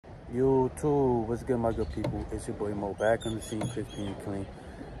YouTube, what's good, my good people? It's your boy Mo, back on the scene, crispy and clean.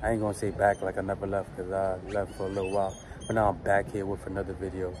 I ain't gonna say back like I never left, because I left for a little while, but now I'm back here with another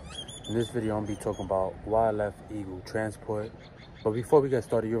video. In this video, I'm gonna be talking about why I left Eagle Transport. But before we get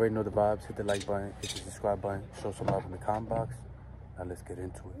started, you already know the vibes. Hit the like button, hit the subscribe button, show some love in the comment box. Now let's get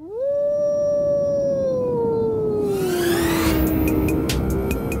into it.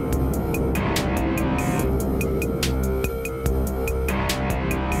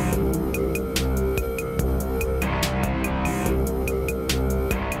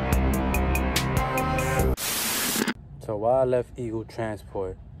 So why I left Eagle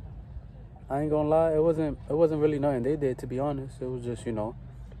Transport? I ain't gonna lie, it wasn't really nothing they did, to be honest. It was just, I've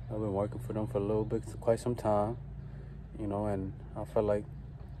been working for them for a little bit, quite some time, and I felt like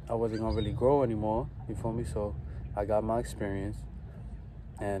I wasn't gonna really grow anymore, you feel me? So I got my experience,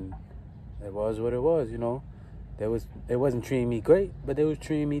 and it was what it was, It wasn't treating me great, but they was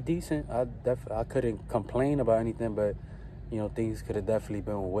treating me decent. I couldn't complain about anything, but, things could have definitely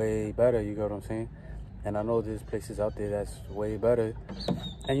been way better, you get what I'm saying? And I know there's places out there that's way better.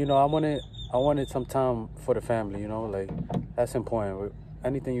 And, I wanted some time for the family, like, that's important.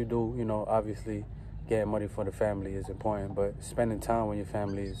 Anything you do, obviously getting money for the family is important, but spending time with your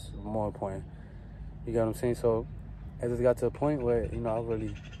family is more important. You get what I'm saying? So it just got to a point where, I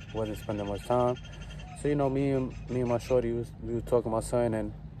really wasn't spending much time. So, me and my shorty, we was talking about something,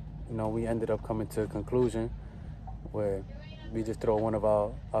 and, we ended up coming to a conclusion where we just throw one of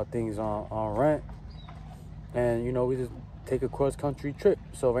our things on rent. And, we just take a cross-country trip.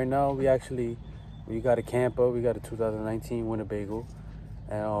 So right now, we got a camper. We got a 2019 Winnebago.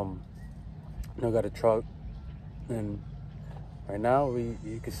 And, got a truck. And right now,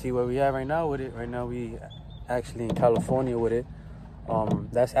 you can see where we at right now with it. Right now, we actually in California with it.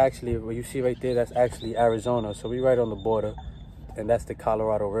 That's actually, what you see right there, that's actually Arizona. So we right on the border. And that's the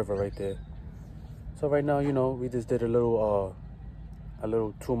Colorado River right there. So right now, we just did a little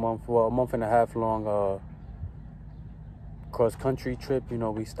 2 month, well, a month and a half long, cross-country trip.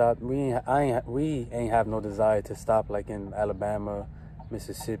 We stopped. We ain't have no desire to stop like in Alabama,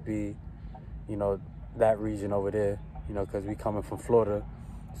 Mississippi, that region over there, because we coming from Florida.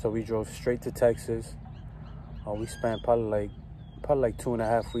 So we drove straight to Texas. We spent probably like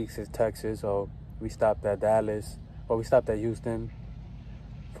 2.5 weeks in Texas. We stopped at Dallas, we stopped at Houston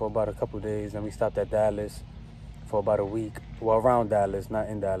for about a couple days, and we stopped at Dallas for about a week. Well, around Dallas, not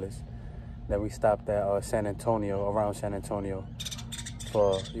in Dallas. Then we stopped at San Antonio, around San Antonio,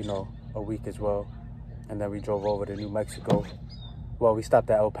 for, a week as well. And then we drove over to New Mexico. Well, we stopped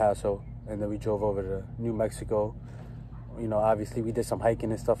at El Paso, and then we drove over to New Mexico. Obviously we did some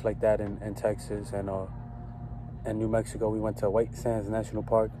hiking and stuff like that in Texas and New Mexico. We went to White Sands National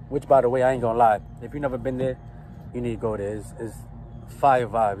Park, which, by the way, I ain't gonna lie, if you've never been there, you need to go there. It's fire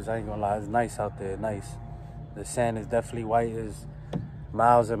vibes, I ain't gonna lie. It's nice out there, nice. The sand is definitely white. It's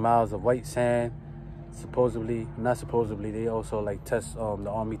miles and miles of white sand. Not supposedly, they also test, the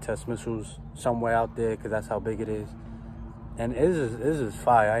Army test missiles somewhere out there, because that's how big it is. And it's just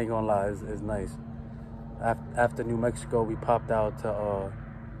fire, I ain't gonna lie, it's nice. After New Mexico, we popped out to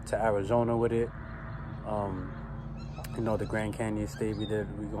Arizona with it. The Grand Canyon State, we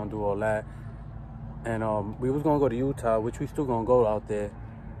gonna do all that. And we was gonna go to Utah, which we still gonna go out there,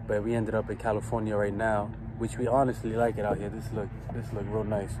 but we ended up in California right now, which we honestly like it out here. This look real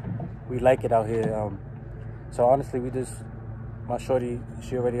nice. We like it out here. So honestly, my shorty,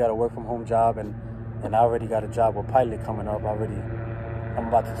 she already got a work from home job, and I already got a job with Pilot coming up. I'm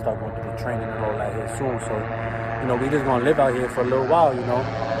about to start going through the training and all that here soon. So, we just gonna live out here for a little while, We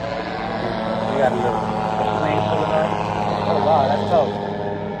got a little plane pulling up. Oh wow, that's tough.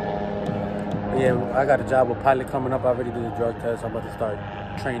 But yeah, I got a job with Pilot coming up. I already did a drug test. I'm about to start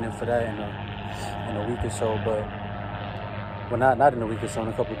training for that in a week or so, but not in a week or so, in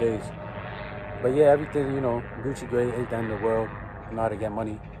a couple of days. But yeah, everything, Gucci grade, ain't the end of the world. You know how to get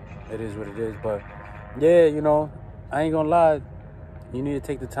money. It is what it is. But yeah, I ain't gonna lie. You need to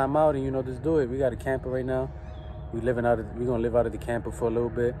take the time out and, just do it. We got a camper right now. We're gonna live out of the camper for a little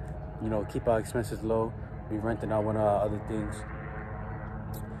bit. Keep our expenses low. We renting out one of our other things.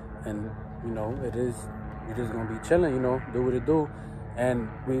 And, we're just gonna be chilling, do what it do. And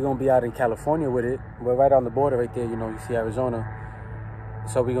we're gonna be out in California with it. We're right on the border right there, you see Arizona.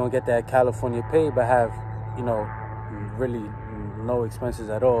 So we're gonna get that California pay, but have, really no expenses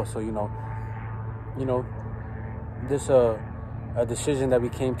at all. So, this a decision that we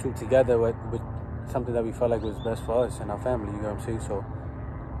came to together with something that we felt like was best for us and our family, you know what I'm saying? So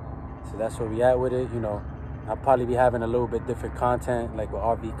that's where we at with it, I'll probably be having a little bit different content, like with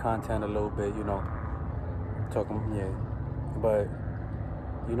RV content a little bit, talking, yeah. But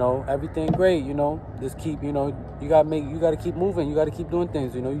you know, everything great, you know, just keep, you know, you gotta keep moving, you gotta keep doing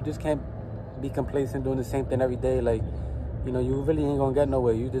things, you know, you just can't be complacent doing the same thing every day. Like, you know, you really ain't gonna get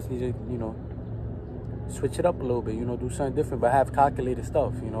nowhere. You just need to, you know, switch it up a little bit, you know, do something different, but have calculated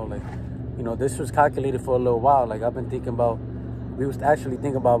stuff, you know, like, you know, this was calculated for a little while. Like, I've been thinking about, we was actually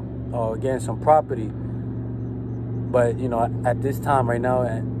thinking about getting some property, but, you know, at this time right now,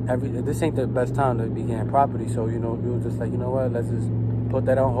 this ain't the best time to be getting property. So, you know, we were just like, you know what, let's just put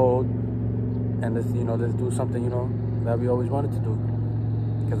that on hold, and let's, you know, let's do something, you know, that we always wanted to do.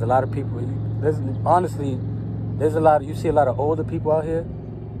 Because a lot of people, honestly, you see a lot of older people out here,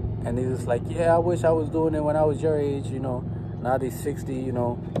 and they're just like, yeah, I wish I was doing it when I was your age, you know. Now they're 60, you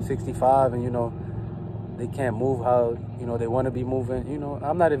know, 65, and, you know, they can't move how, you know, they want to be moving. You know,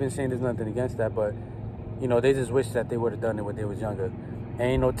 I'm not even saying there's nothing against that, but, you know, they just wish that they would have done it when they was younger.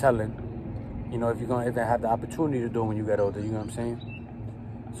 Ain't no telling, you know, if you're going to even have the opportunity to do it when you get older, you know what I'm saying?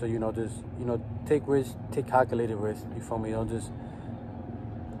 So, you know, just, you know, take risks, take calculated risks, you feel me? Don't just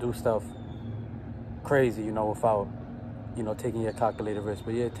do stuff crazy, you know, without, you know, taking your calculated risk.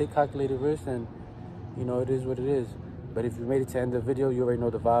 But yeah, take calculated risks, and, you know, it is what it is. But if you made it to the end of the video, you already know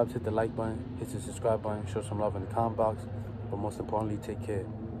the vibes. Hit the like button, hit the subscribe button, show some love in the comment box. But most importantly, take care.